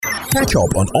Catch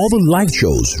up on all the live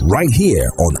shows right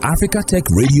here on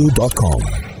africatechradio.com.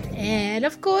 And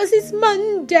of course, it's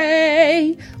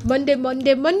Monday.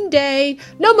 Monday.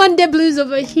 No Monday blues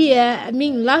over here. I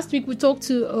mean, last week we talked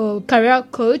to a career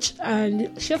coach,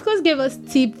 and she, of course, gave us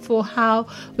tip for how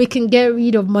we can get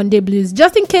rid of Monday blues.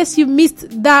 Just in case you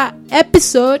missed that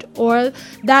episode or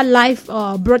that live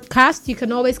broadcast, you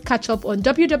can always catch up on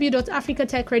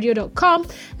www.africatechradio.com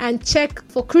and check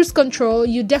for Cruise Control.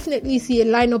 You definitely see a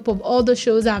lineup of all the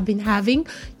shows I've been having.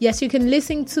 Yes, you can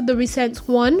listen to the recent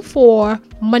one for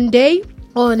Monday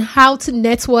on how to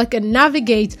network and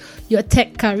navigate your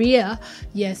tech career.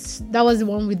 Yes, that was the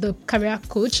one with the career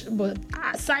coach. But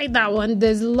aside that one,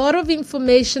 there's a lot of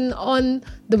information on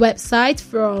the website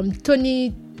from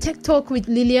Tony Tech Talk with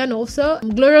Lillian, also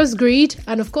Glorious Greed,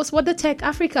 and of course What the Tech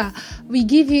Africa. We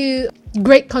give you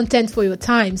great content for your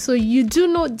time, so you do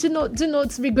not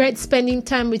regret spending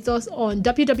time with us on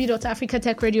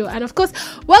www.africatechradio. And of course,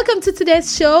 welcome to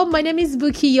today's show. My name is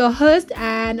Buki, your host,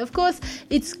 and of course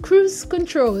it's Cruise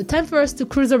Control. Time for us to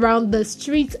cruise around the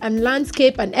streets and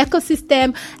landscape and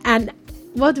ecosystem and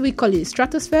what do we call it?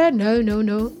 Stratosphere? No.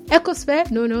 Ecosphere?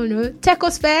 No.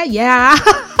 Techosphere? Yeah.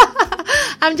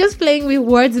 I'm just playing with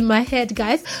words in my head,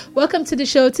 guys. Welcome to the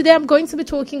show. Today I'm going to be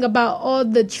talking about all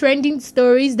the trending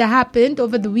stories that happened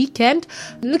over the weekend.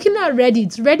 Looking at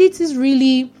Reddit. Reddit is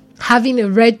really having a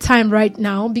red time right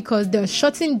now because they're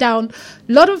shutting down.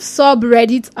 A lot of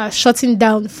subreddits are shutting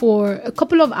down for a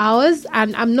couple of hours,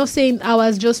 and I'm not saying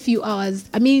hours, just few hours.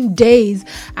 I mean days.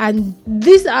 And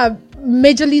these are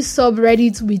majorly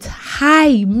subreddits with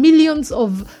high millions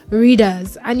of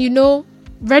readers. And you know,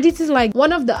 Reddit is like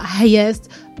one of the highest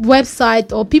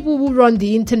website or people who run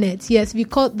the internet. Yes, we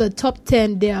call the top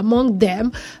 10. They're among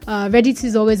them. Reddit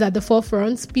is always at the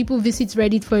forefront. People visit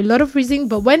Reddit for a lot of reasons,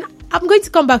 but when I'm going to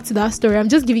come back to that story, I'm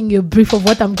just giving you a brief of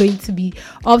what I'm going to be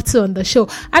up to on the show.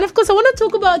 And of course, I want to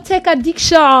talk about tech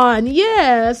addiction.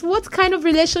 Yes, what kind of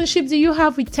relationship do you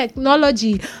have with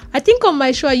technology? I think on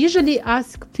my show, I usually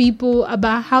ask people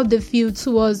about how they feel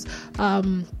towards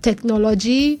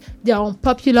technology, their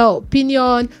unpopular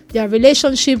opinion, their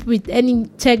relationship with any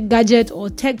tech gadget or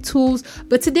tech tools.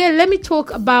 But today, let me talk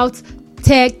about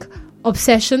tech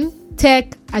obsession,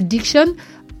 tech addiction,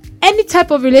 any type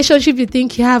of relationship you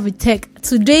think you have with tech.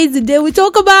 Today is the day we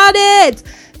talk about it.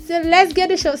 So let's get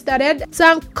the show started. So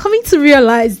I'm coming to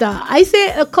realize that I say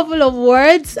a couple of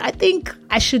words. I think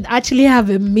I should actually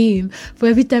have a meme for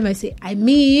every time I say I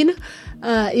mean,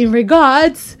 in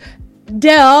regards,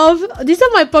 delve. These are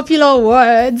my popular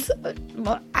words.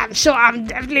 But I'm sure I'm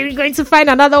definitely going to find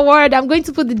another word. I'm going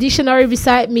to put the dictionary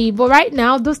beside me. But right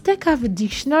now, does tech have a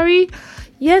dictionary?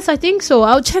 Yes, I think so.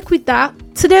 I'll check with that.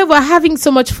 Today, we're having so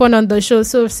much fun on the show.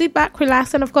 So sit back,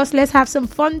 relax, and of course, let's have some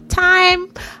fun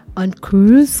time on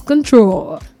Cruise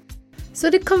Control.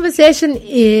 So the conversation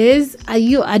is, are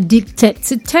you addicted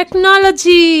to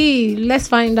technology? Let's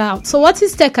find out. So what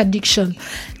is tech addiction?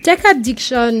 Tech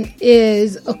addiction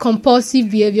is a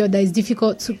compulsive behavior that is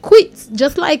difficult to quit.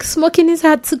 Just like smoking is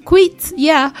hard to quit.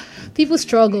 Yeah, people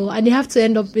struggle and they have to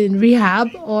end up in rehab,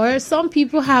 or some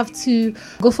people have to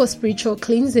go for spiritual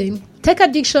cleansing. Tech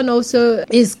addiction also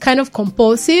is kind of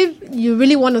compulsive. You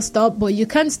really want to stop, but you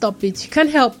can't stop it. You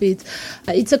can't help it.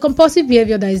 It's a compulsive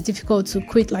behavior that is difficult to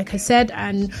quit, like I said,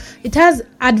 and it has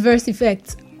adverse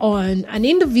effects on an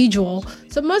individual.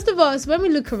 So most of us, when we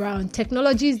look around,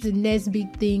 technology is the next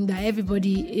big thing that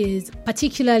everybody is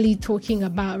particularly talking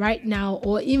about right now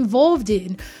or involved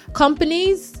in.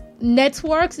 Companies,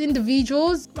 networks,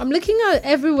 individuals. I'm looking at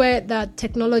everywhere that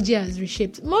technology has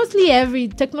reshaped. Mostly every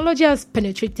technology has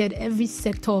penetrated every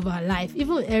sector of our life,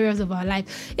 even areas of our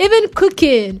life, even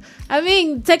cooking. I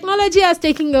mean, technology has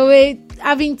taken away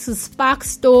having to spark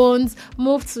stones,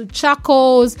 move to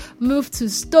charcoals, move to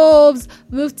stoves,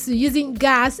 move to using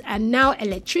gas and now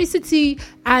electricity,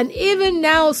 and even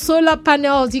now solar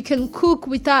panels. You can cook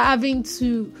without having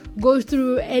to go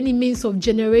through any means of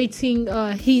generating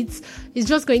heat. It's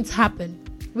just going to happen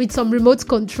with some remote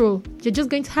control. You're just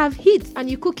going to have heat and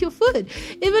you cook your food.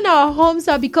 Even our homes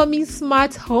are becoming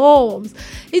smart homes.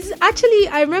 It's actually,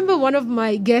 I remember one of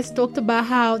my guests talked about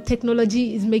how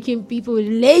technology is making people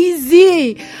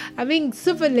lazy. I mean,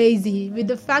 super lazy, with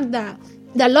the fact that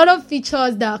there are a lot of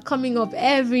features that are coming up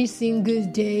every single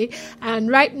day. And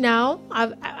right now,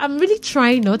 I'm really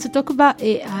trying not to talk about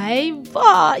AI,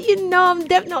 but I'm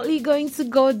definitely going to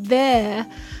go there.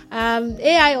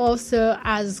 AI also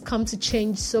has come to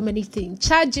change so many things.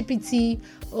 ChatGPT,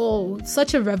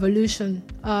 such a revolution.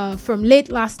 From late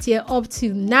last year up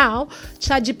till now,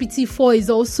 ChatGPT 4 is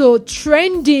also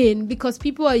trending because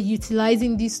people are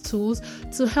utilizing these tools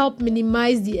to help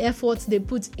minimize the efforts they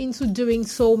put into doing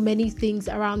so many things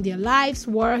around their lives,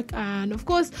 work, and of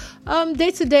course,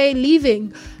 day-to-day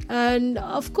living. And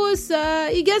of course,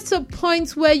 it gets to a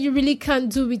point where you really can't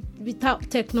do it without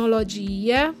technology,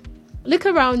 yeah? Look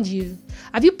around you.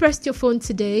 Have you pressed your phone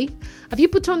today? Have you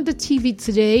put on the TV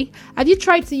today? Have you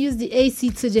tried to use the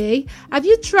AC today? Have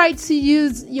you tried to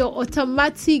use your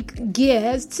automatic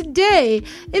gears today?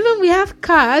 Even we have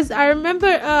cars. I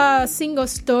remember seeing a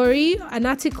story, an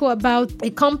article about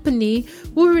a company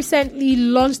who recently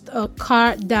launched a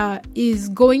car that is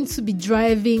going to be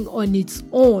driving on its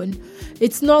own.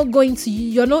 It's not going to,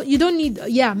 you don't need,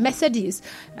 Mercedes.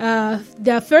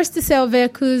 They're first to sell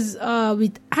vehicles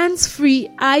with hands-free,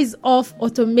 eyes-off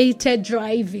automated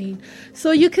driving.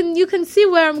 So you can see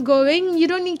where I'm going. You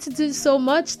don't need to do so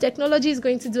much. Technology is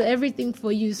going to do everything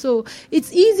for you. So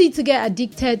it's easy to get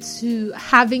addicted to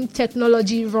having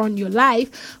technology run your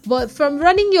life. But from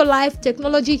running your life,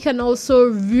 technology can also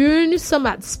ruin some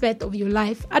aspect of your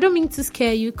life. I don't mean to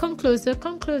scare you. Come closer.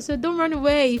 Don't run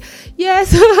away.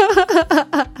 Yes.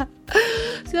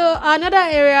 So another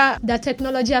area that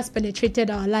technology has penetrated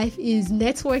our life is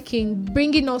networking,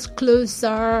 bringing us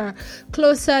closer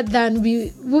than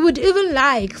we would even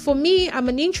like. For me, I'm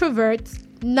an introvert,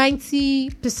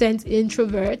 90%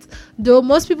 introvert, though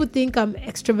most people think I'm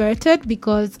extroverted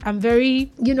because I'm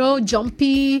very,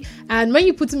 jumpy. And when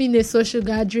you put me in a social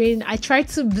gathering, I try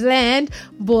to blend,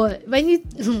 but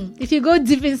if you go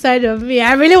deep inside of me,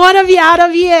 I really want to be out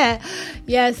of here.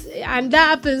 Yes, and that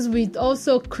happens with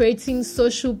also creating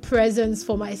social presence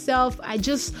for myself. I'm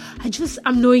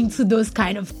not into those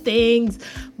kind of things.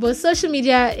 But social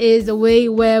media is a way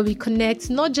where we connect,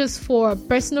 not just for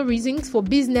personal reasons, for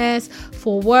business,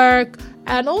 for work,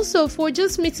 and also for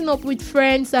just meeting up with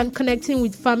friends and connecting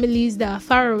with families that are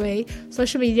far away.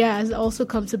 Social media has also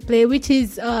come to play, which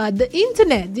is the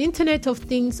internet of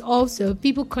things also.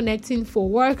 People connecting for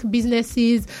work,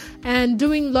 businesses, and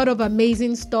doing a lot of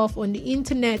amazing stuff on the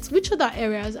internet. Which other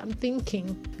areas I'm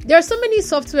thinking? There are so many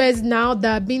softwares now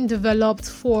that are being developed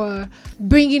for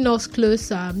bringing us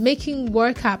closer, making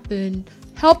work happen,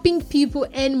 helping people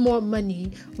earn more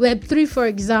money. Web3, for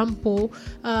example,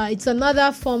 it's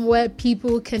another form where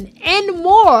people can earn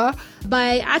more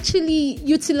by actually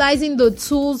utilizing the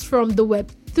tools from the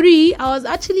Web3. I was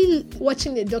actually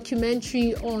watching a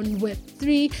documentary on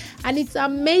Web3, and it's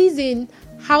amazing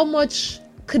how much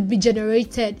could be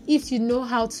generated if you know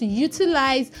how to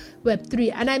utilize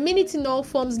Web3. And I mean it in all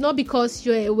forms, not because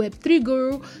you're a Web3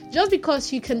 guru, just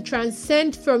because you can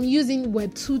transcend from using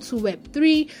Web2 to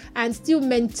Web3 and still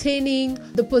maintaining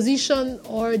the position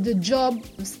or the job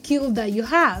skill that you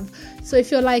have. So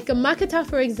if you're like a marketer,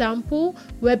 for example,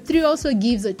 Web3 also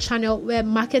gives a channel where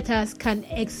marketers can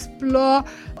explore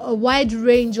a wide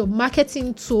range of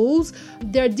marketing tools.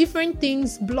 There are different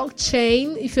things,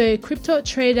 blockchain. If you're a crypto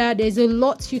trader, there's a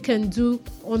lot you can do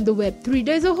on the Web3.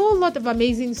 There's a whole lot of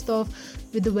amazing stuff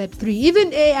with the Web3.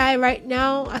 Even AI right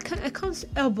now, I can't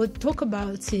help but talk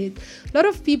about it. A lot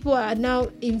of people are now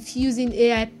infusing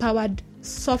AI-powered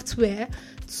software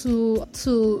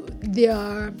to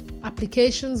their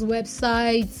applications,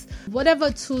 websites,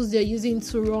 whatever tools they're using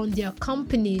to run their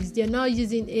companies. They're now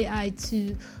using AI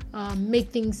to make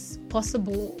things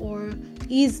possible or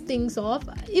ease things off.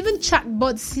 Even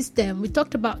chatbot system. We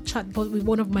talked about chatbot with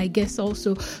one of my guests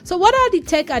also. So what are the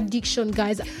tech addiction,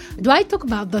 guys? Do I talk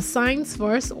about the signs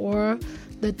first or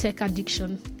the tech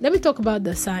addiction? Let me talk about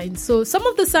the signs. So some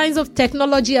of the signs of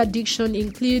technology addiction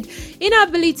include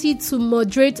inability to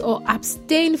moderate or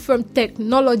abstain from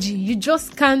technology. You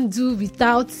just can't do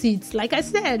without it. Like I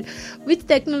said, which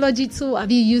technology tool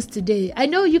have you used today? I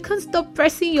know you can't stop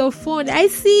pressing your phone. I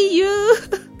see you.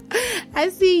 I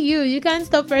see you. You can't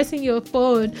stop pressing your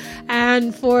phone.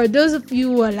 And for those of you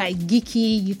who are like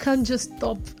geeky, you can't just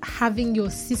stop having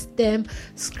your system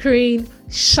screen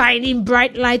shining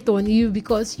bright light on you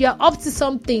because you're up to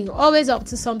something, always up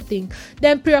to something.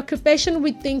 Then preoccupation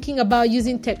with thinking about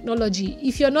using technology.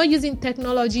 If you're not using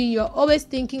technology, you're always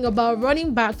thinking about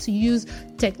running back to use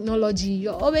technology.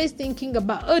 You're always thinking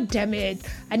about, oh damn it,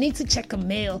 I need to check a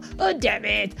mail. Oh damn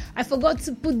it, I forgot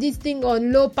to put this thing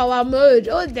on low power mode.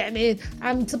 Oh damn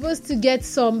I'm supposed to get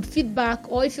some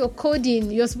feedback, or if you're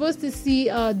coding, you're supposed to see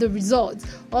the results,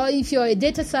 or if you're a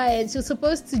data science, you're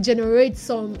supposed to generate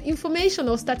some information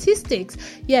or statistics.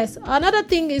 Yes, another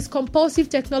thing is compulsive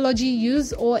technology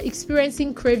use, or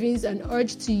experiencing cravings and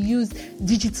urge to use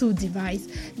digital device.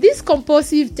 This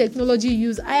compulsive technology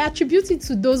use, I attribute it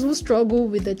to those who struggle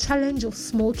with the challenge of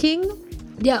smoking,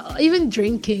 even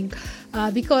drinking.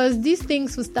 Because these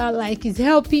things will start like it's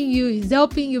helping you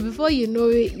before you know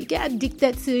it. You get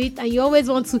addicted to it, and you always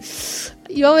want to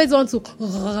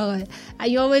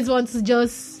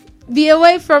just be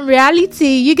away from reality.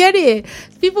 You get it?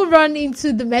 People run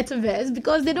into the metaverse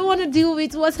because they don't want to deal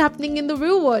with what's happening in the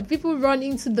real world. People run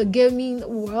into the gaming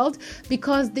world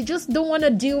because they just don't want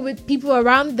to deal with people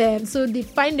around them. So they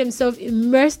find themselves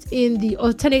immersed in the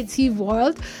alternative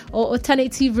world or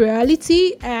alternative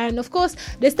reality. And of course,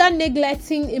 they start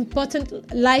neglecting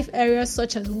important life areas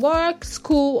such as work,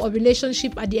 school, or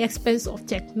relationship at the expense of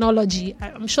technology.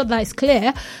 I'm sure that is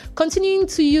clear. Continuing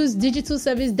to use digital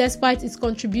service despite its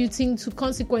contributing to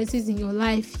consequences in your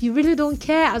life, you really don't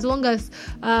care as long as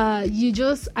you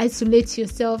just isolate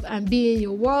yourself and be in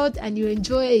your world and you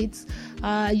enjoy it.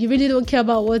 You really don't care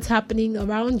about what's happening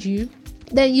around you.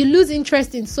 Then you lose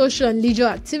interest in social and leisure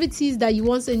activities that you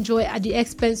once enjoyed at the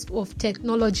expense of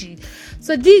technology.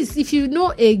 So this, if you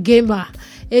know a gamer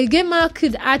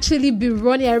could actually be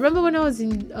running. I remember when I was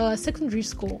in secondary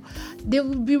school, they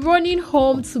would be running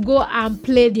home to go and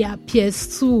play their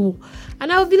PS2.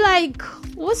 And I would be like,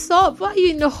 what's up? Why are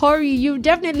you in a hurry? You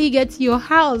definitely get to your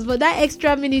house. But that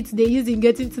extra minutes they use in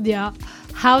getting to their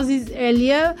houses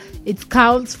earlier, it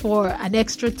counts for an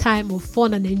extra time of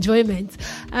fun and enjoyment.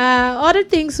 Other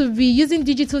things would be using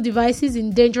digital devices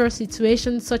in dangerous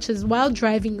situations, such as while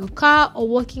driving a car or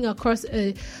walking across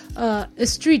a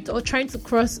street or trying to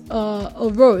cross a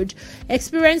road.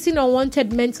 Experiencing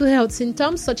unwanted mental health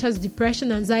symptoms such as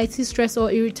depression, anxiety, stress,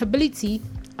 or irritability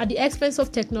at the expense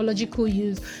of technological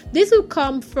use. This will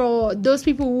come from those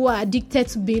people who are addicted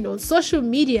to being on social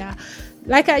media.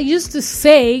 Like I used to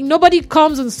say, nobody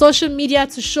comes on social media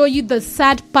to show you the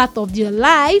sad part of their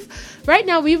life. Right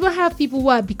now, we even have people who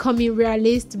are becoming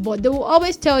realist, but they will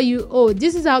always tell you, oh,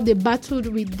 this is how they battled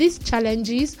with these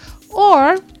challenges,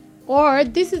 or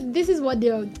this is what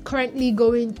they're currently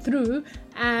going through,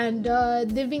 and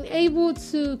they've been able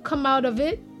to come out of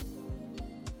it.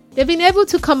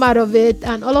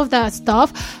 And all of that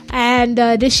stuff, and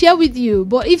they share with you.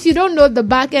 But if you don't know the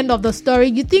back end of the story,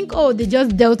 you think, oh, they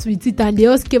just dealt with it and they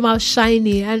just came out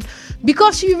shiny. And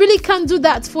because you really can't do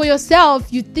that for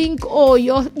yourself, you think, oh,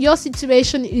 your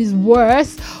situation is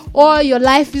worse, or your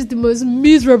life is the most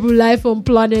miserable life on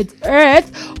planet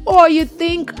Earth, or you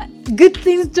think good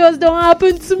things just don't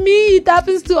happen to me. It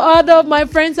happens to other of my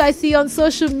friends I see on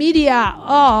social media.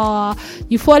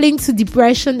 You fall into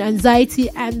depression, anxiety,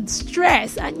 and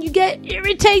stress, and you get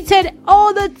irritated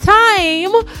all the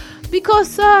time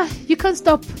because you can't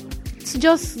stop to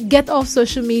just get off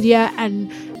social media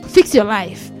and fix your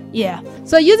life. Yeah.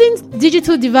 So using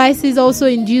digital devices also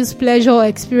induce pleasure or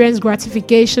experience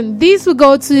gratification. This will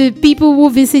go to people who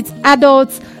visit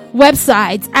adults'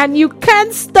 websites, and you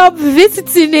can't stop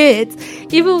visiting it.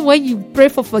 Even when you pray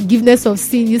for forgiveness of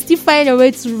sin, you still find a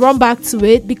way to run back to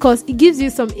it because it gives you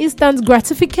some instant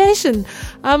gratification.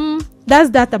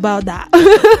 That's that about that.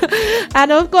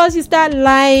 And of course, you start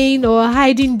lying or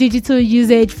hiding digital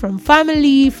usage from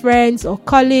family, friends, or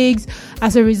colleagues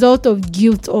as a result of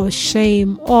guilt or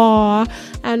shame.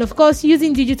 And of course,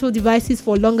 using digital devices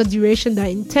for longer duration than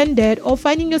intended, or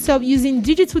finding yourself using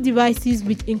digital devices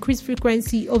with increased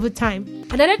frequency over time.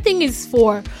 Another thing is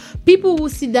for people who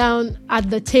sit down at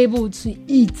the table to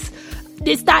eat.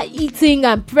 They start eating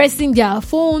and pressing their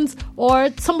phones, or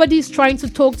somebody's trying to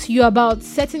talk to you about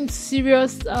certain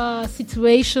serious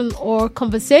situation or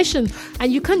conversation,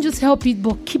 and you can't just help it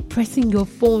but keep pressing your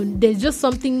phone. There's just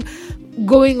something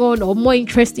going on or more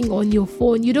interesting on your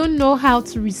phone. You don't know how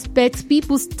to respect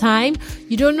people's time.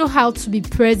 You don't know how to be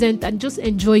present and just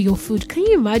enjoy your food. Can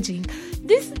you imagine?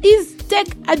 This is tech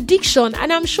addiction,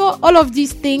 and I'm sure all of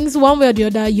these things, one way or the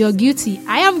other, you're guilty.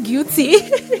 I am guilty.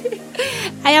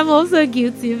 I am also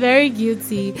guilty, very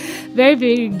guilty, very,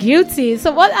 very guilty.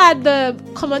 So what are the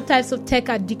common types of tech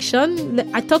addiction?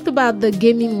 I talked about the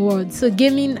gaming world. So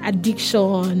gaming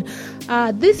addiction,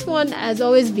 this one has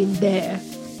always been there.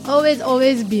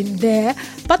 Always been there.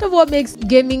 Part of what makes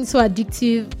gaming so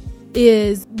addictive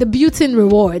is the built-in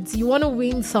rewards. You want to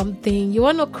win something, you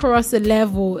want to cross a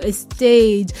level, a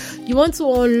stage, you want to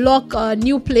unlock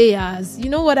new players. You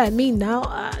know what I mean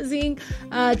now?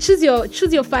 Choose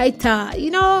your fighter.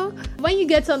 When you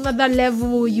get to another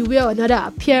level, you wear another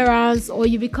appearance or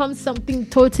you become something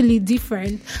totally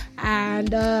different. And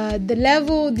the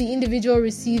level the individual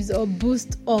receives a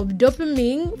boost of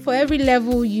dopamine for every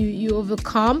level you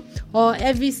overcome or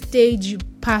every stage you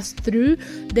pass through.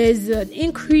 There's an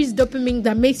increased dopamine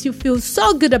that makes you feel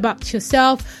so good about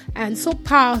yourself and so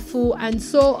powerful and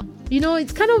so,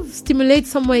 it kind of stimulates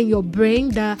somewhere in your brain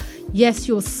that yes,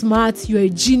 you're smart, you're a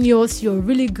genius, you're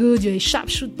really good, you're a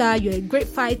sharpshooter, you're a great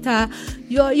fighter,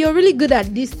 you're really good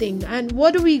at this thing. And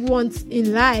what do we want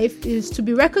in life is to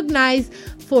be recognized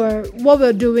for what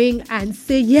we're doing and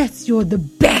say, yes, you're the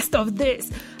best of this.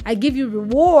 I give you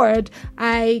reward.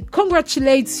 I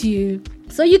congratulate you.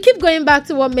 So you keep going back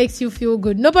to what makes you feel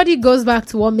good. Nobody goes back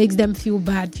to what makes them feel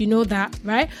bad. You know that,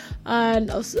 right?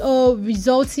 And also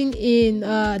resulting in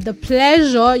the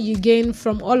pleasure you gain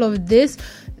from all of this.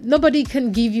 Nobody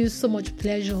can give you so much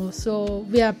pleasure. So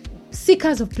we are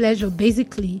seekers of pleasure,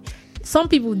 basically. Some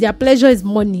people, their pleasure is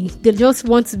money. They just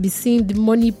want to be seeing the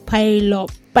money pile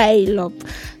up.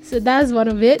 So that's one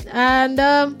of it. And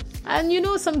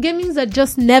some gamings are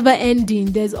just never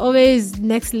ending. There's always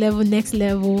next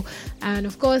level. And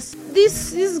of course,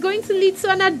 this is going to lead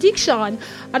to an addiction.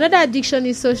 Another addiction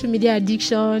is social media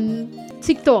addiction.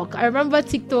 TikTok. I remember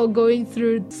TikTok going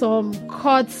through some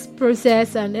court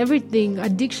process and everything.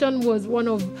 Addiction was one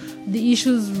of the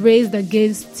issues raised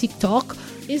against TikTok.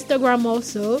 Instagram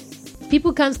also.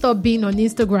 People can't stop being on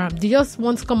Instagram. They just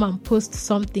want to come and post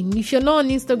something. If you're not on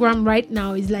Instagram right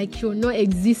now, it's like you're not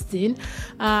existing.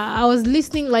 I was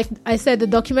listening, like I said, the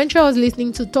documentary I was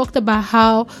listening to talked about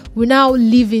how we now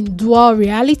live in dual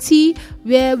reality,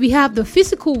 where we have the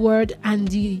physical world and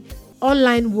the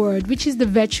online world, which is the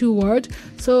virtual world.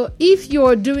 So if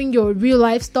you're doing your real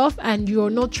life stuff and you're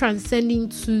not transcending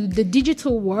to the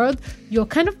digital world, you're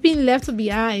kind of being left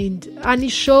behind. And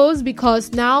it shows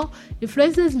because now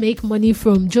influencers make money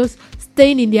from just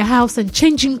staying in their house and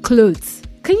changing clothes.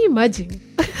 Can you imagine?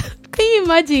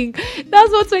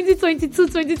 That's what 2022,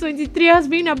 2023 has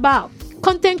been about.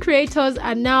 Content creators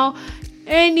are now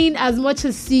earning as much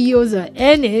as CEOs are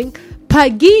earning per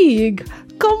gig.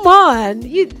 Come on.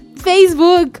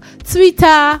 Facebook,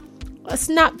 Twitter,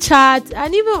 Snapchat,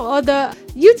 and even other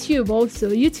YouTube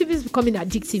also. YouTube is becoming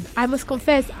addictive. I must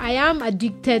confess, I am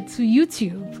addicted to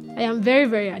YouTube. I am very,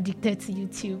 very addicted to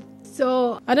YouTube.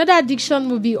 So another addiction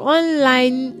would be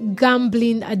online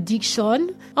gambling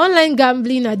addiction. Online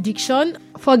gambling addiction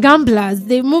for gamblers.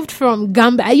 They moved from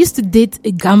gambler. I used to date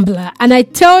a gambler, and I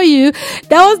tell you,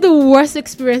 that was the worst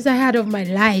experience I had of my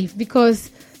life because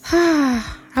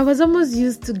I was almost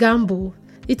used to gamble.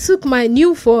 It took my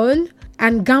new phone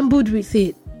and gambled with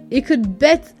it. It could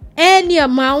bet any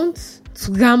amount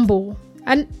to gamble.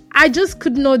 And I just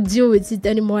could not deal with it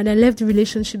anymore. And I left the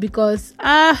relationship because,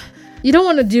 you don't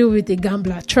want to deal with a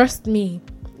gambler. Trust me.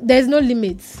 There's no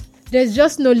limits. There's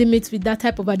just no limits with that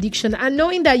type of addiction. And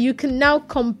knowing that you can now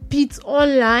compete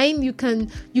online, you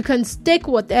can stake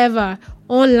whatever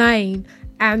online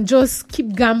and just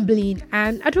keep gambling.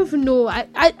 And I don't even know.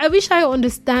 I wish I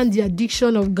understand the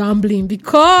addiction of gambling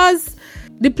because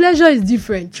the pleasure is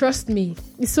different. Trust me.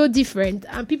 It's so different.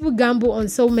 And people gamble on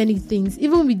so many things.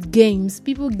 Even with games,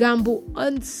 people gamble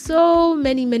on so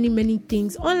many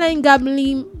things. Online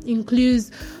gambling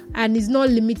includes and is not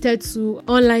limited to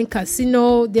online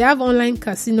casino. They have online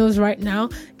casinos right now.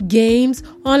 Games,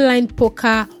 online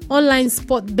poker, online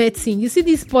sport betting. You see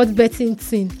this sport betting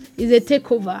thing is a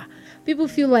takeover. People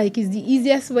feel like it's the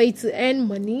easiest way to earn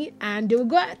money and they'll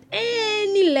go at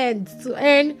any length to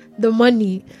earn the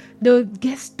money. They'll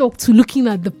get stuck to looking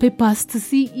at the papers to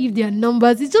see if their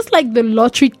numbers. It's just like the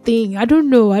lottery thing. I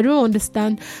don't know. I don't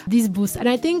understand this boost. And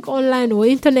I think online or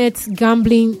internet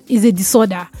gambling is a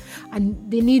disorder and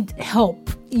they need help.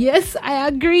 Yes, I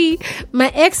agree. My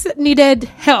ex needed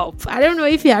help. I don't know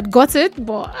if he had got it,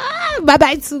 but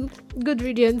bye-bye to good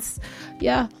riddance.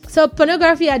 Yeah. So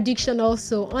pornography addiction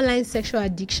also, online sexual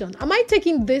addiction. Am I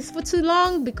taking this for too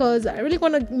long? Because I really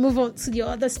want to move on to the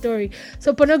other story.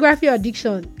 So pornography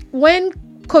addiction. When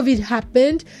COVID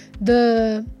happened,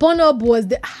 the Pornhub was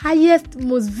the highest,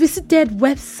 most visited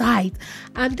website.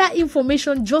 And that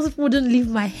information just wouldn't leave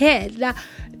my head. That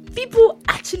people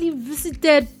actually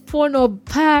visited Pornhub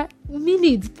per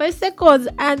minute, per second,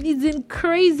 and it's in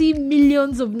crazy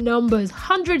millions of numbers,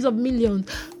 hundreds of millions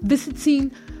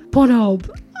visiting Pornhub.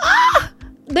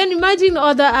 Then imagine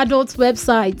other adult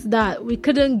websites that we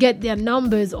couldn't get their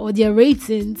numbers or their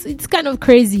ratings. It's kind of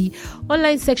crazy.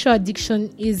 Online sexual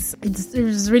addiction is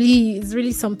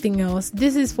really something else.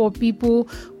 This is for people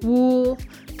who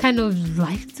kind of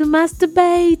like to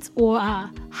masturbate or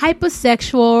are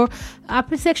hypersexual.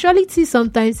 Hypersexuality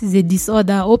sometimes is a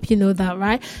disorder. I hope you know that,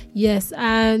 right? Yes,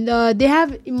 and they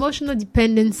have emotional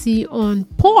dependency on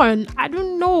porn. I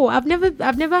don't know. I've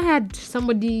never had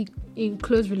somebody in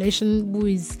close relation who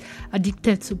is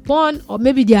addicted to porn, or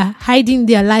maybe they are hiding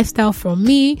their lifestyle from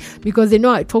me because they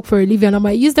know I talk for a living and I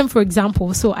might use them for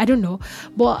example. So I don't know,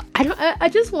 but I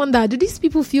just wonder, do these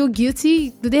people feel guilty?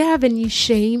 Do they have any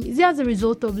shame? Is it as a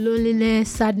result of loneliness,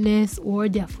 sadness, or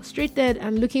they are frustrated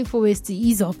and looking for ways to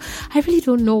ease off? I really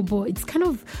don't know, but it's kind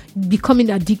of becoming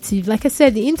addictive. Like I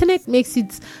said, the internet makes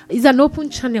it's an open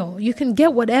channel. You can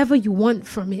get whatever you want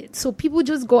from it. So people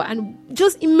just go and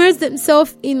just immerse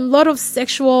themselves in a lot of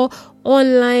sexual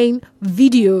online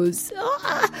videos.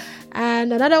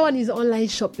 And another one is online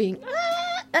shopping.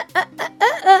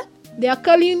 They are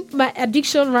calling my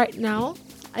addiction right now.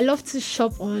 I love to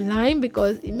shop online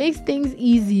because it makes things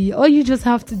easy. All you just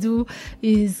have to do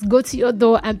is go to your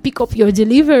door and pick up your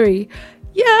delivery.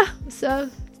 Yeah, so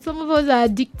some of us are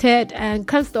addicted and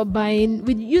can't stop buying.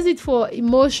 We use it for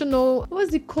emotional,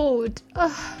 what's it called?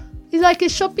 It's like a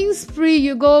shopping spree.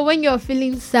 You go when you're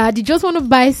feeling sad. You just want to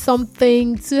buy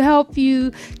something to help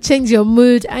you change your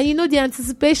mood. And you know, the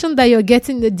anticipation that you're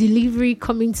getting the delivery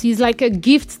coming to you is like a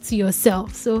gift to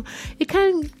yourself. So it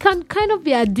can kind of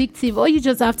be addictive. All you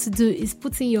just have to do is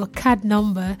put in your card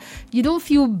number. You don't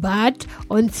feel bad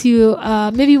until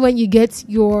maybe when you get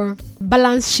your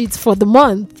balance sheet for the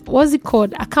month. What's it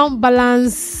called? Account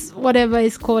balance, whatever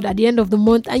it's called at the end of the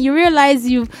month. And you realize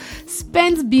you've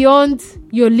spent beyond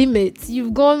your limits.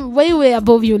 You've gone way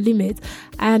above your limit.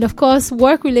 And of course,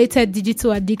 work-related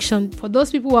digital addiction. For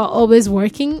those people who are always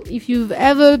working, if you've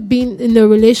ever been in a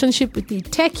relationship with a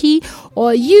techie,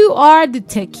 or you are the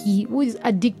techie who is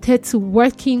addicted to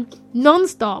working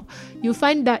non-stop, you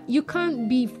find that you can't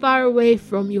be far away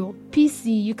from your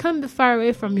PC, you can't be far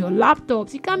away from your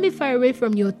laptops, you can't be far away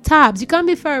from your tabs, you can't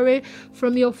be far away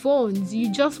from your phones.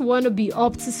 You just want to be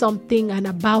up to something and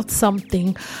about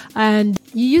something, and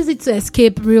you use it to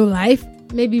escape real life,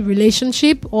 maybe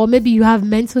relationship, or maybe you have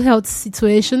mental health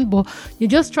situation, but you're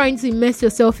just trying to immerse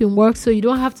yourself in work so you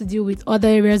don't have to deal with other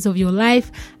areas of your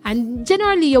life, and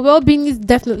generally your well-being is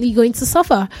definitely going to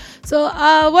suffer. So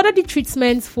what are the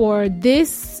treatments for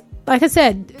this? Like I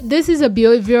said, this is a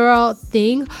behavioral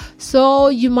thing, so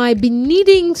you might be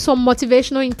needing some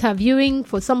motivational interviewing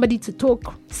for somebody to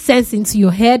talk sense into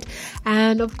your head.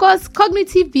 And of course,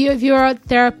 cognitive behavioral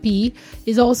therapy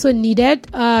is also needed.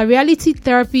 Reality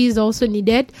therapy is also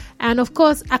needed. And of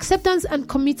course, acceptance and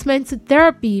commitment to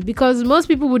therapy, because most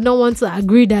people would not want to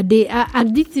agree that they are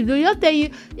addictive. They'll just tell you,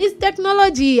 it's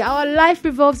technology. Our life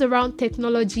revolves around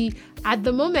technology at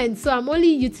the moment. So I'm only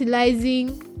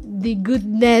utilizing the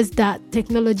goodness that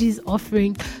technology is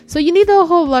offering. So you need a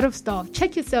whole lot of stuff.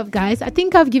 Check yourself, guys. I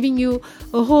think I've given you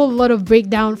a whole lot of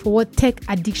breakdown for what tech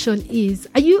addiction is.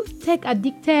 Are you tech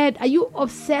addicted? Are you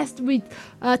obsessed with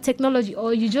technology,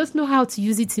 or you just know how to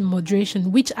use it in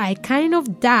moderation, which I kind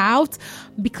of doubt,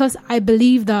 because I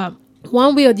believe that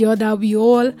one way or the other, we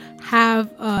all have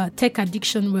tech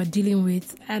addiction we're dealing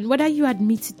with. And whether you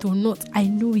admit it or not, I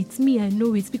know it's me. I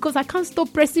know it because I can't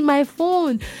stop pressing my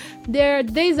phone. There are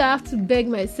days I have to beg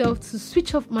myself to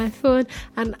switch off my phone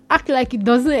and act like it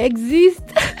doesn't exist.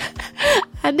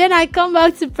 And then I come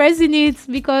back to pressing it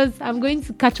because I'm going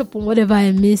to catch up on whatever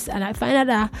I miss. And I find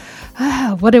out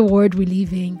that, what a world we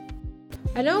live in.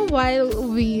 I know while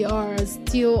we are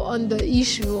still on the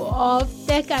issue of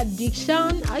tech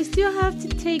addiction, I still have to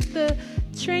take the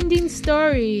trending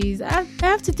stories. I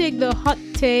have to take the hot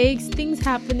takes, things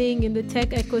happening in the tech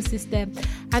ecosystem.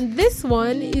 And this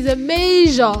one is a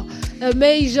major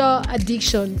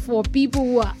addiction for people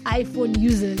who are iPhone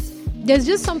users. There's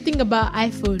just something about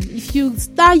iPhone. If you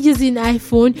start using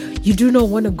iPhone, you do not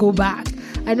want to go back.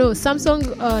 I know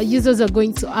Samsung users are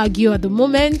going to argue at the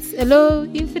moment. Hello,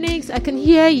 Infinix, I can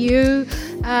hear you.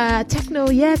 Techno,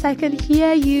 yes, I can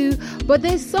hear you. But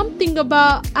there's something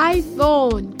about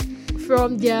iPhone,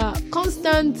 from their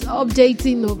constant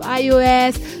updating of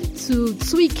iOS to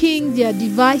tweaking their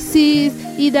devices,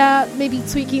 either maybe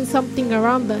tweaking something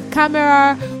around the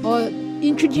camera or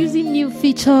introducing new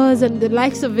features and the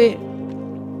likes of it.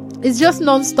 It's just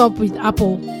non-stop with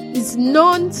Apple. It's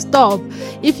non-stop.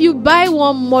 If you buy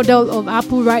one model of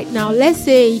Apple right now, let's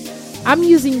say I'm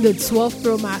using the 12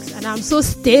 Pro Max and I'm so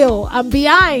stale, I'm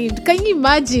behind. Can you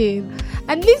imagine?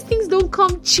 And these things don't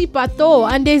come cheap at all.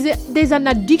 And there's an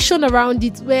addiction around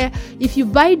it where if you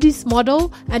buy this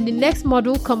model and the next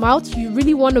model come out, you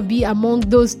really want to be among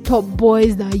those top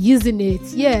boys that are using it.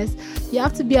 Yes, you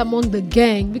have to be among the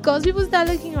gang, because people start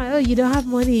looking like, oh, you don't have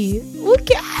money. Who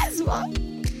cares?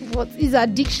 what is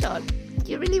addiction.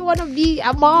 You really want to be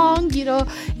among,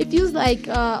 it feels like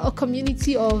a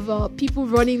community of people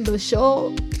running the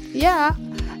show. Yeah.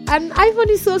 And iPhone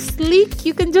is so sleek,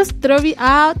 you can just throw it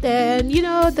out and,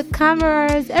 the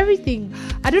cameras, everything.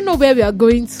 I don't know where we are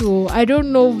going to. I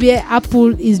don't know where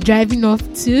Apple is driving off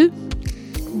to.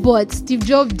 But Steve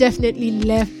Jobs definitely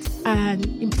left an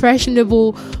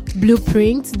impressionable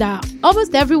blueprint that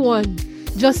almost everyone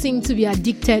just seems to be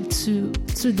addicted to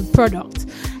the product.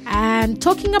 And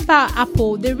talking about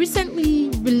Apple, they recently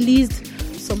released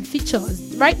some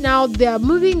features. Right now, they are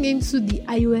moving into the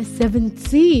iOS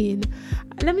 17.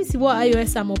 Let me see what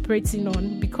iOS I'm operating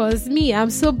on, because I'm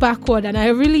so backward and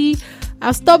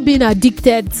I've stopped being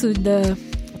addicted to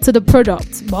the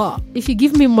product. But if you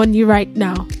give me money right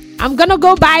now, I'm gonna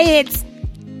go buy it.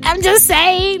 I'm just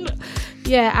saying.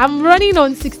 Yeah, I'm running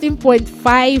on 16.5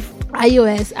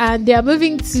 iOS and they are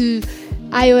moving to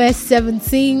iOS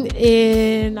 17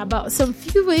 in about some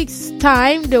few weeks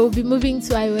time. They will be moving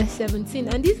to iOS 17,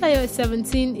 and this iOS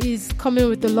 17 is coming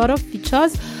with a lot of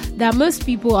features that most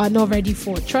people are not ready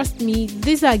for. Trust me,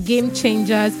 these are game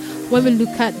changers when we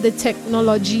look at the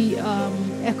technology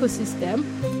ecosystem,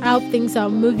 how things are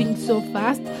moving so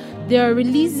fast. They are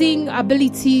releasing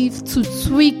ability to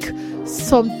tweak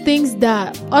some things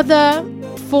that other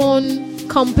phone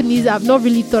companies have not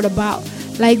really thought about,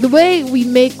 like the way we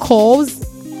make calls.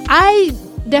 I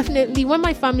definitely, when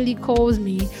my family calls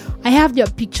me, I have their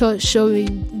picture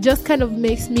showing. It just kind of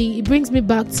it brings me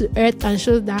back to earth and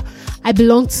shows that I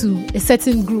belong to a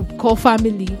certain group called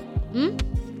family.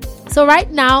 So right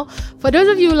now, for those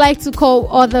of you who like to call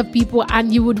other people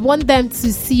and you would want them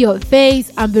to see your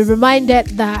face and be reminded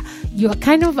that you're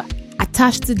kind of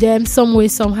attached to them some way,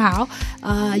 somehow,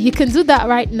 you can do that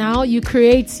right now. You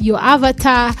create your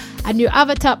avatar and your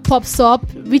avatar pops up,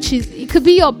 it could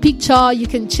be your picture. You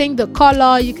can change the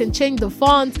color, you can change the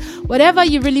font, whatever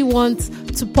you really want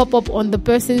to pop up on the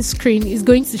person's screen is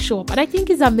going to show up. And I think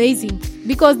it's amazing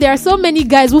because there are so many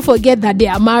guys who forget that they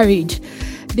are married.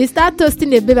 They start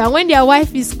toasting a baby, and when their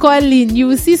wife is calling, you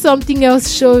will see something else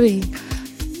showing.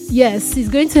 Yes, it's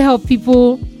going to help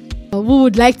people who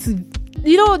would like to,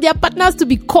 their partners to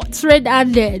be caught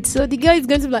red-handed. So the girl is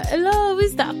going to be like, hello, who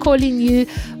is that calling you,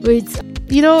 with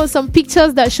some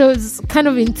pictures that shows kind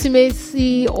of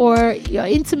intimacy, or you're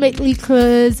intimately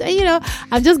close. And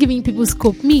I'm just giving people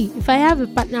scope. Me, if I have a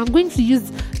partner, I'm going to use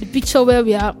the picture where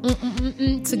we are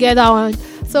together on.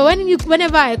 So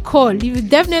whenever I call, you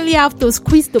definitely have to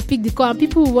squeeze to pick the call, and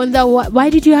people will wonder why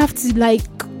did you have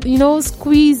to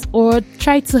squeeze or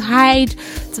try to hide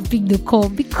to pick the call,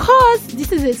 because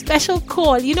this is a special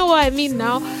call. You know what I mean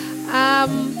now?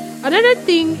 Another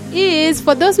thing is,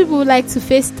 for those people who like to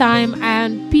FaceTime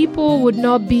and people would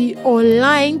not be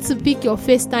online to pick your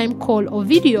FaceTime call or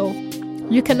video,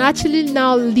 you can actually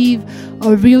now leave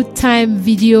a real-time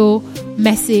video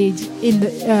message in the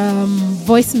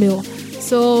voicemail.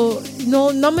 So,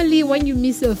 normally when you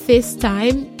miss a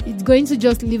FaceTime, it's going to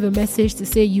just leave a message to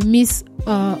say you miss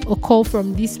a call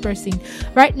from this person.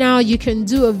 Right now, you can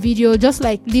do a video just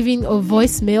like leaving a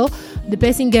voicemail. The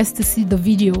person gets to see the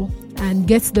video and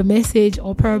gets the message,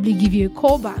 or probably give you a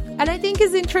call back. And I think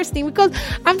it's interesting because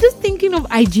I'm just thinking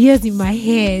of ideas in my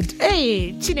head.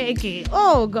 Hey, Chineke.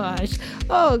 Oh gosh.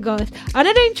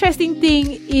 Another interesting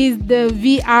thing is the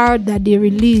VR that they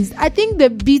released. I think they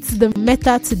beat the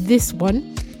Meta to this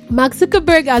one. Mark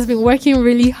Zuckerberg has been working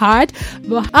really hard,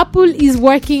 but Apple is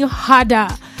working harder.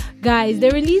 Guys,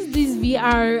 they released this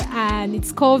VR and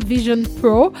it's called Vision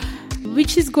Pro,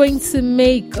 which is going to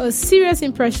make a serious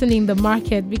impression in the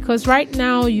market, because right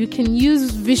now you can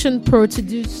use Vision Pro to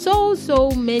do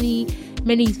so many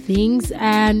things.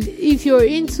 And if you're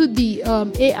into the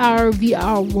AR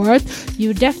VR world,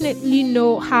 you definitely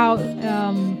know how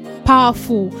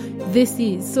powerful this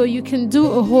is. So you can do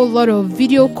a whole lot of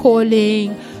video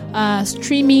calling,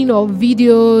 streaming of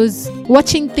videos,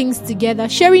 watching things together,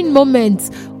 sharing moments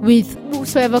with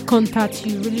whosoever contact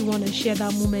you really want to share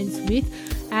that moments with.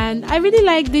 And I really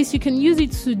like this. You can use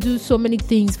it to do so many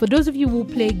things. For those of you who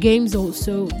play games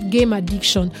also, game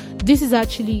addiction, this is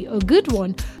actually a good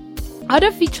one.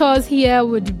 Other features here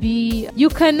would be, you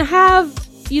can have,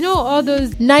 all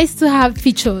those nice to have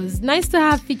features. Nice to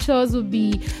have features would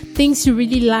be things you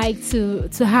really like to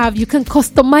have. You can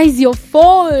customize your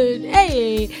phone.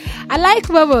 Hey, I like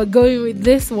where we're going with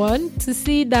this one, to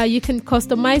see that you can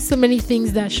customize so many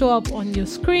things that show up on your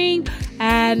screen,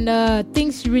 and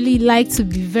things you really like to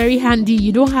be very handy.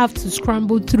 You don't have to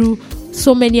scramble through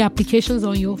so many applications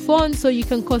on your phone, so you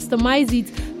can customize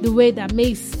it the way that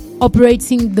makes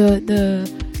operating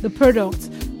the product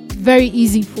very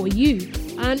easy for you.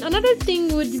 And another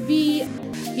thing would be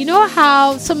You know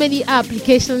how so many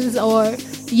applications, or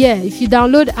if you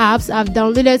download apps, I've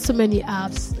downloaded so many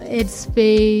apps,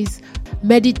 Headspace,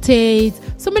 Meditate,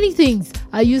 so many things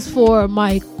I use for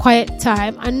my quiet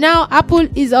time. And now Apple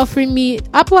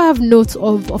have notes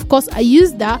of course I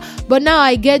use that, but now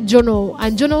I get Journal,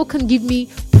 and Journal can give me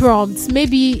prompts.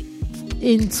 Maybe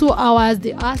in 2 hours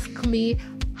they ask me,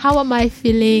 how am I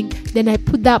feeling? Then I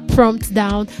put that prompt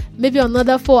down. Maybe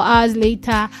another 4 hours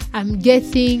later, I'm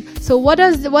getting, so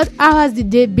how has the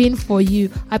day been for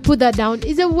you? I put that down.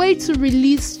 It's a way to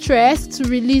release stress, to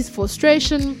release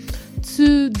frustration,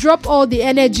 to drop all the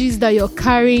energies that you're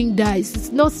carrying that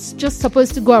is not just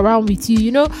supposed to go around with you.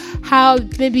 You know how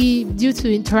maybe due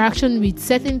to interaction with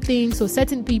certain things or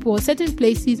certain people or certain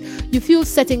places, you feel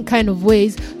certain kind of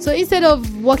ways. So instead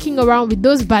of walking around with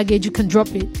those baggage, you can drop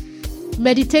it.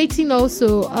 Meditating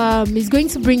also is going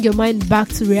to bring your mind back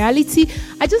to reality.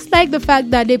 I just like the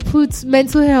fact that they put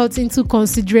mental health into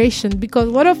consideration, because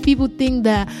a lot of people think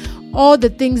that all the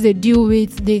things they deal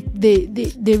with,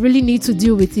 they really need to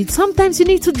deal with it. Sometimes you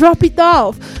need to drop it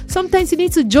off. Sometimes you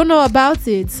need to journal about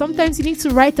it. Sometimes you need to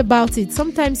write about it.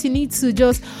 Sometimes you need to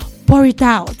just pour it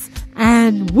out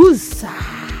and whoosh.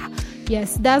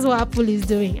 Yes, that's what Apple is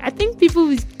doing. I think people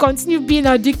will continue being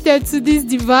addicted to this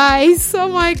device. Oh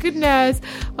my goodness.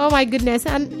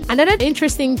 And another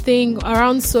interesting thing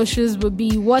around socials will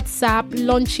be WhatsApp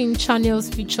launching channels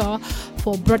feature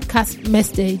for broadcast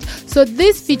message. So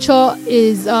this feature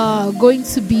is going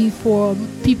to be for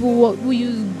people who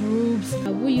use groups,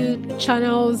 who use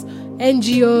channels,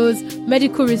 NGOs,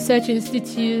 medical research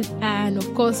institutes, and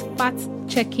of course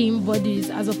fact-checking bodies,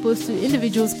 as opposed to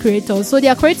individuals creators. So they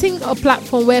are creating a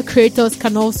platform where creators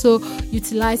can also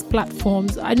utilize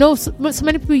platforms. I know so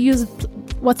many people use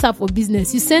WhatsApp for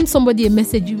business. You send somebody a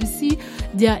message, you will see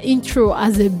their intro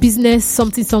as a business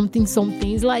something.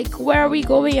 It's like, where are we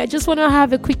going? I just want to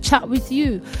have a quick chat with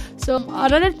you. So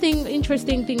another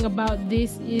interesting thing about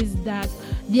this is that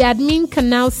the admin can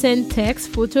now send text,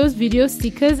 photos, videos,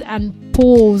 stickers, and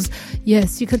polls.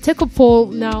 Yes, you can take a poll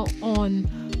now on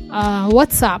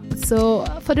WhatsApp. So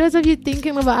for those of you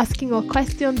thinking about asking a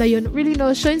question that you're really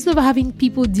not sure, instead of having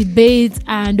people debate,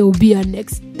 and there will be an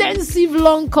extensive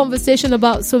long conversation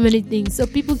about so many things, so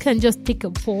people can just take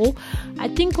a poll. I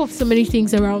think of so many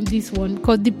things around this one,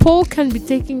 because the poll can be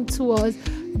taken towards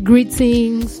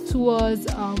greetings, towards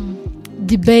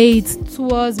debates,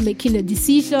 towards making a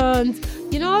decision,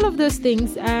 all of those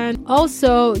things. And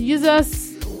also users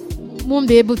won't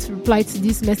be able to reply to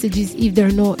these messages if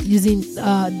they're not using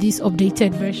this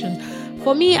updated version.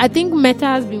 For me, I think Meta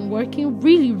has been working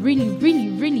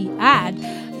really hard.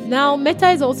 Now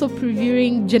Meta is also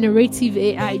previewing generative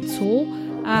AI tool.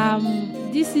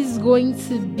 This is going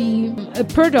to be a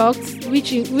product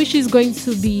which is going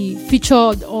to be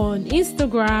featured on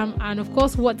Instagram and of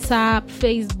course WhatsApp,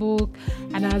 Facebook,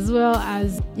 and as well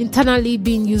as internally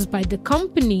being used by the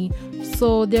company.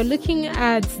 So they're looking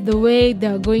at the way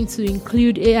they're going to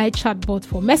include AI chatbot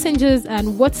for messengers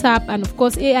and WhatsApp, and of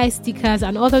course AI stickers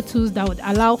and other tools that would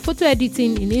allow photo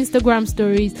editing in Instagram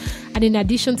stories, and in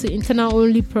addition to internal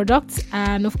only products,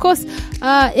 and of course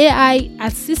AI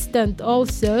assistant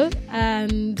also,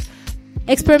 and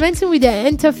experimenting with their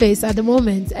interface at the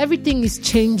moment. Everything is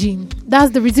changing.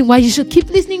 That's the reason why you should keep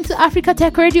listening to Africa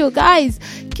Tech Radio, guys.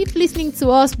 Keep listening to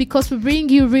us, because we bring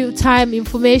you real-time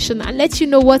information and let you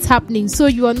know what's happening, so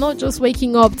you are not just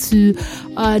waking up to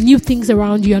new things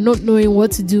around you and not knowing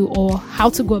what to do or how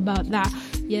to go about that.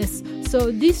 Yes,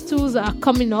 so these tools are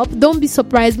coming up. Don't be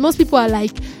surprised. Most people are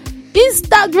like,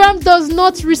 Instagram does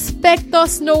not respect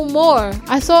us no more.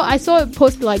 I saw a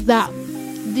post like that.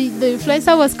 The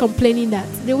influencer was complaining that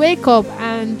they wake up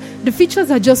and the features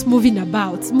are just moving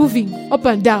up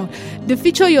and down. The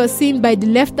feature you're seeing by the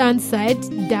left hand side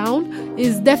down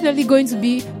is definitely going to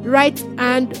be right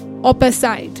hand upper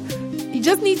side. You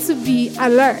just need to be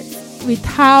alert with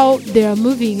how they are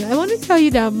moving. I want to tell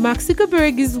you that Mark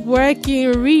Zuckerberg is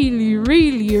working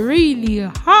really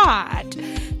hard.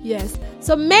 Yes,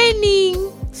 so many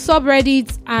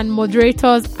subreddits and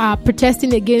moderators are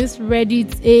protesting against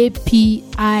Reddit's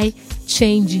API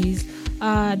changes.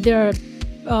 They're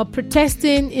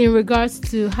protesting in regards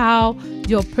to how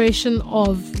the operation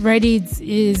of Reddit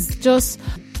is just,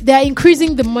 they're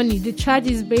increasing the money, the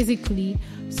charges basically.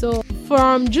 So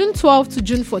from June 12 to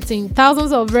June 14,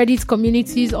 thousands of Reddit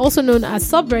communities, also known as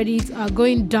subreddits, are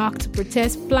going dark to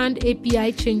protest planned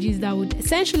API changes that would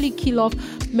essentially kill off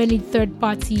many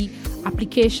third-party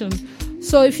applications.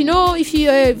 So if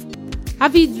you're a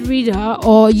avid reader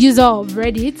or user of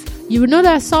Reddit, you will know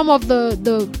that some of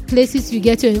the places you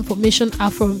get your information are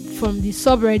from the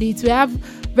subreddits. We have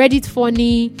Reddit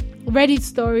Funny, Reddit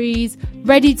stories,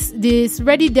 Reddit this,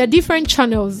 Reddit. There are different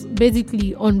channels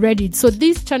basically on Reddit. So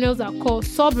these channels are called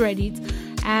subreddits,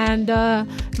 and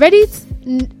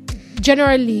Reddit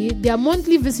generally their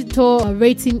monthly visitor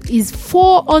rating is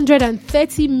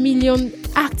 430 million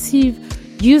active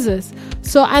users.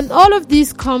 So, and all of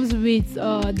this comes with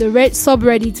the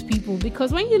subreddit people,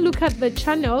 because when you look at the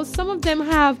channels, some of them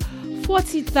have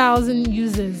 40,000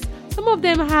 users, some of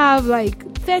them have like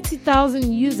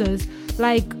 30,000 users.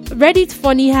 Like Reddit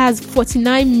Funny has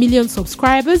 49 million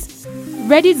subscribers,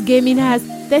 Reddit Gaming has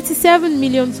 37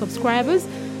 million subscribers,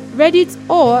 Reddit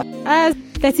Or has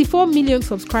 34 million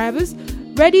subscribers,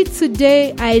 Reddit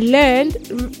Today I Learned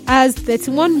has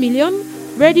 31 million,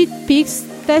 Reddit Pics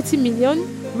 30 million,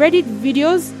 Reddit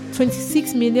Videos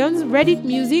 26 million, Reddit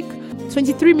Music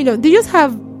 23 million. They just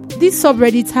have, these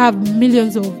subreddits have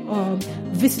millions of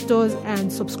visitors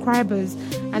and subscribers,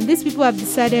 and these people have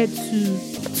decided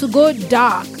to go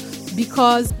dark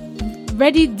because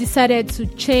Reddit decided to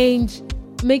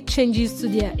make changes to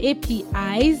their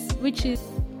APIs, which is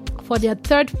for their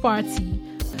third party.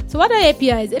 So what are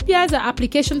APIs? APIs are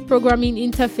application programming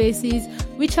interfaces,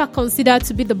 which are considered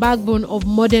to be the backbone of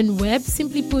modern web.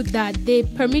 Simply put, that they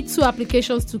permit two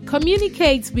applications to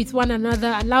communicate with one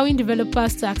another, allowing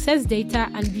developers to access data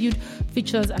and build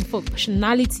features and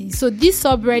functionality. So these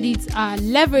subreddits are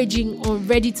leveraging on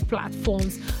Reddit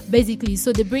platforms, basically.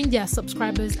 So they bring their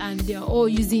subscribers and they're all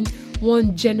using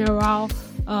one general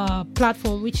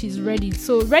platform, which is Reddit.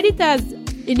 So Reddit has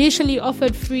initially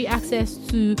offered free access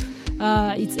to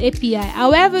its API.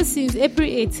 However, since April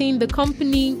 18, the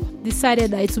company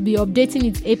decided that it will be updating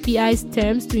its API's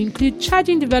terms to include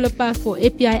charging developers for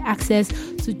API access,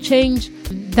 to change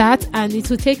that, and it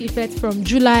will take effect from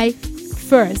July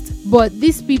 1st. But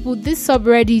these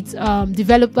subreddit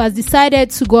developers decided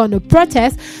to go on a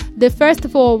protest. They first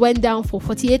of all went down for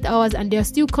 48 hours, and they're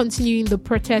still continuing the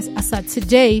protest as at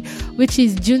today, which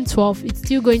is June 12th. It's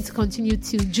still going to continue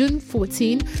till June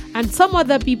 14. And some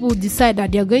other people decide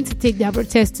that they're going to take their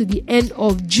protest to the end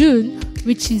of June,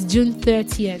 which is June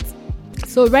 30th.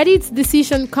 So Reddit's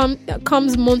decision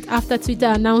comes months after Twitter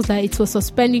announced that it was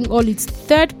suspending all its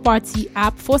third-party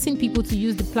app, forcing people to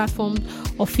use the platform's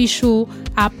official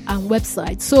app and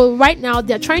website. So right now,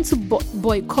 they're trying to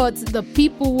boycott the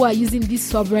people who are using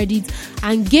these subreddits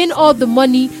and gain all the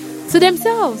money to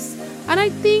themselves. And I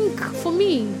think, for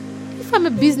me, if I'm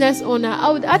a business owner,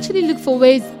 I would actually look for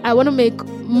ways I want to make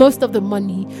most of the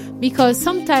money, because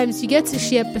sometimes you get to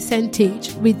share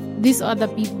percentage with these other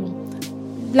people.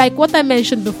 Like what I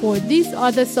mentioned before, these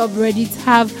other subreddits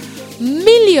have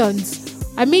millions.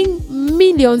 I mean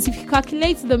millions. If you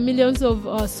calculate the millions of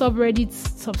subreddit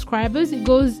subscribers, it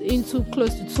goes into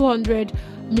close to 200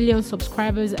 million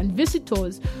subscribers and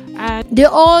visitors, and they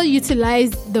all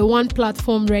utilize the one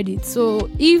platform, Reddit. So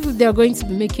if they're going to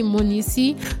be making money, you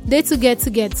see, they to get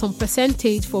some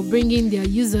percentage for bringing their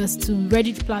users to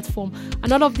Reddit platform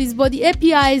and all of this. But the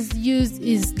APIs used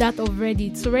is that of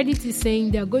Reddit. So Reddit is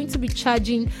saying they're going to be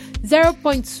charging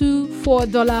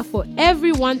 $0.24 for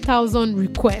every 1,000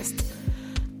 requests.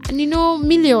 And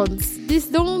millions. This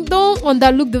don't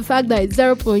underlook the fact that it's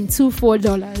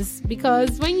 $0.24,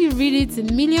 because when you read it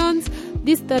in millions,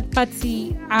 these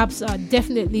third-party apps are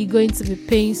definitely going to be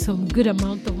paying some good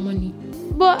amount of money.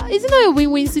 But is it not a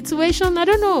win-win situation? I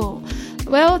don't know.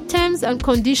 Well, terms and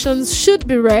conditions should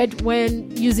be read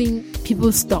when using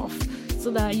people's stuff,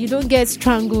 so that you don't get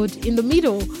strangled in the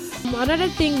middle. Another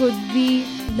thing would be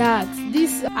that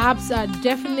these apps are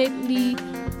definitely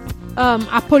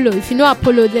Apollo. If you know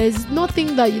Apollo, there's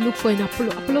nothing that you look for in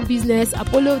Apollo Business,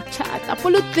 Apollo Chat,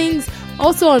 Apollo Things.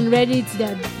 Also on Reddit,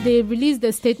 that they released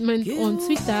a statement on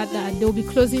Twitter that they'll be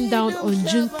closing down on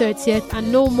June 30th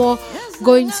and no more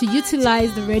going to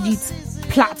utilize the Reddit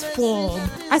platform.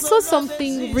 I saw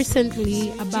something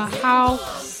recently about how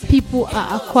people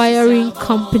are acquiring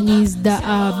companies that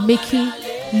are making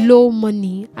low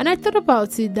money, and I thought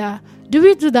about it, that do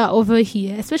we do that over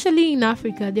here, especially in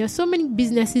Africa? There are so many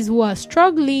businesses who are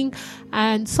struggling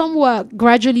and some who are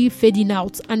gradually fading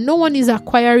out, and no one is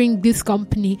acquiring this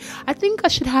company. I think I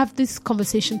should have this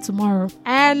conversation tomorrow.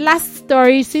 And last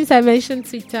story, since I mentioned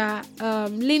Twitter,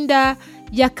 Linda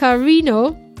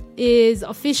Yaccarino is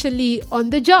officially on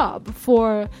the job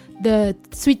for the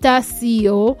Twitter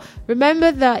CEO.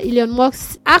 Remember that Elon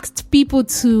Musk asked people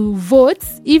to vote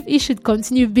if he should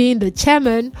continue being the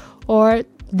chairman or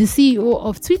the CEO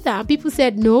of Twitter, and people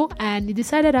said no, and he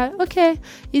decided that okay,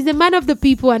 he's the man of the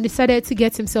people, and decided to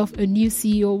get himself a new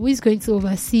CEO who is going to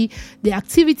oversee the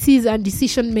activities and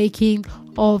decision making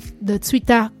of the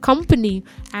Twitter company.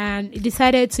 And he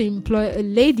decided to employ a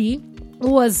lady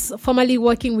who was formerly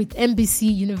working with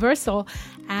NBC Universal,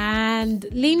 And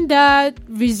Linda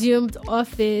resumed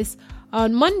office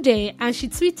on Monday, and she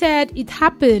tweeted, "It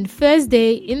happened,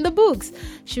 Thursday in the books."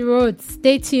 She wrote,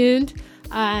 "Stay tuned,"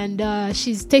 and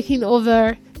she's taking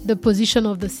over the position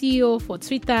of the CEO for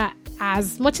Twitter.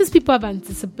 As much as people have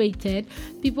anticipated,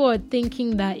 people are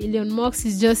thinking that Elon Musk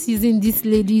is just using this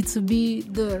lady to be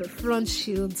the front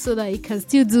shield so that he can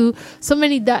still do so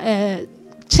many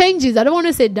changes. I don't want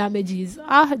to say damages.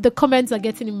 The comments are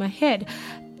getting in my head.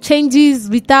 Changes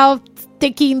without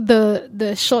taking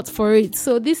the shot for it.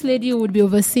 So this lady would be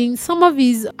overseeing some of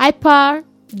his hyper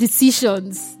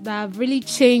decisions that have really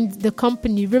changed the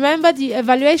company. Remember, the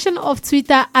evaluation of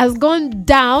Twitter has gone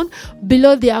down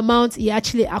below the amount he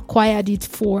actually acquired it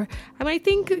for. And I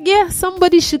think,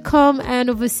 somebody should come and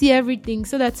oversee everything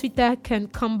so that Twitter can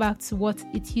come back to what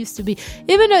it used to be.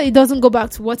 Even though it doesn't go back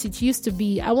to what it used to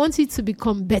be, I want it to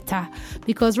become better,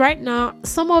 because right now,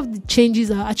 some of the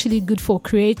changes are actually good for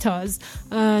creators.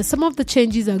 Some of the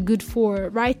changes are good for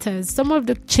writers. Some of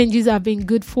the changes have been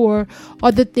good for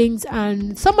other things,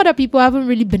 and some other people haven't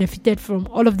really benefited from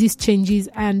all of these changes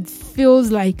and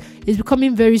feels like it's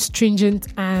becoming very stringent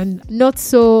and not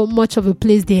so much of a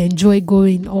place they enjoy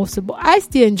going also. But I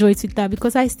still enjoy Twitter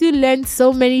because I still learn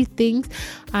so many things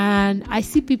and I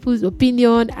see people's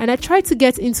opinion and I try to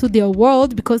get into their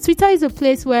world, because Twitter is a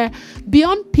place where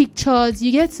beyond pictures,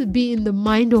 you get to be in the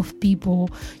mind of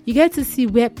people. You get to see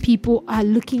where people are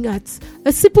looking at.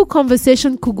 A simple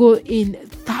conversation could go in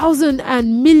thousands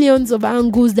and millions of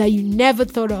angles that you never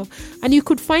thought of, and you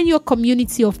could find your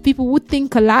community of people who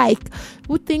think alike,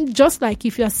 who think just like.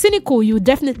 If you're cynical, you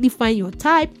definitely find your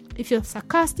type. If you're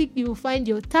sarcastic, you will find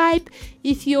your type.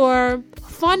 If you're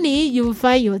funny, you will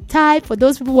find your type. For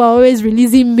those people who are always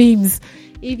releasing memes,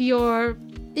 if you're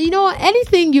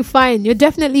anything you find, you're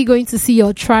definitely going to see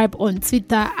your tribe on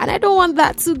Twitter, and I don't want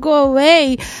that to go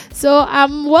away. So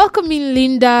I'm welcoming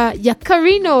Linda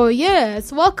Yaccarino.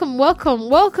 Yes, welcome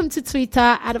to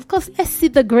Twitter. And of course, let's see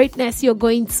the greatness you're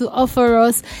going to offer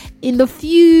us in the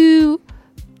few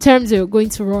terms you're going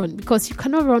to run, because you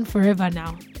cannot run forever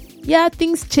now. Yeah,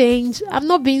 things change. I'm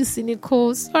not being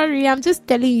cynical. Sorry, I'm just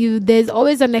telling you there's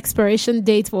always an expiration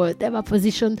date for whatever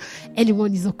position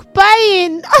anyone is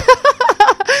occupying.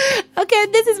 Okay,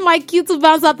 this is my cue to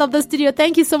bounce out of the studio.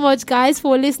 Thank you so much, guys,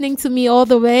 for listening to me all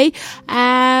the way.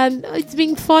 And it's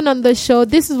been fun on the show.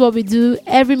 This is what we do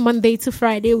every Monday to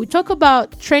Friday. We talk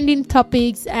about trending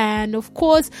topics and, of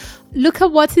course, look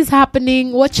at what is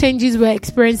happening, what changes we're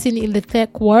experiencing in the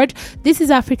tech world. This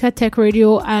is Africa Tech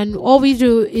Radio, and all we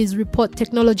do is report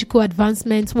technological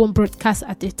advancements one broadcast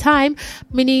at a time,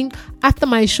 meaning after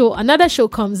my show, another show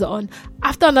comes on.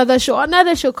 After another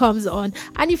show comes on.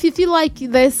 And if you feel like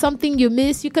there's something you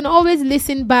missed, you can always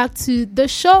listen back to the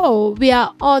show. We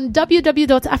are on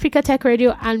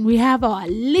www.africatechradio and we have our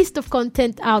list of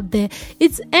content out there.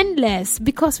 It's endless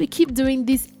because we keep doing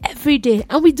this every day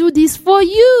and we do this for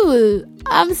you.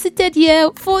 I'm seated here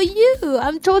for you.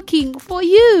 I'm talking for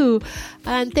you.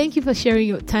 And thank you for sharing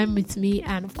your time with me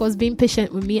and, of course, being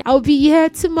patient with me. I'll be here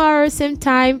tomorrow, same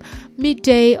time,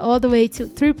 midday, all the way till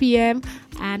 3 p.m.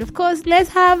 And, of course, let's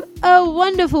have a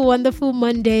wonderful, wonderful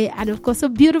Monday and, of course, a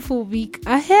beautiful week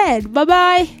ahead.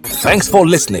 Bye-bye. Thanks for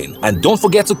listening. And don't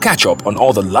forget to catch up on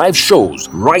all the live shows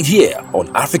right here on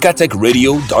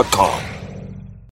africatechradio.com.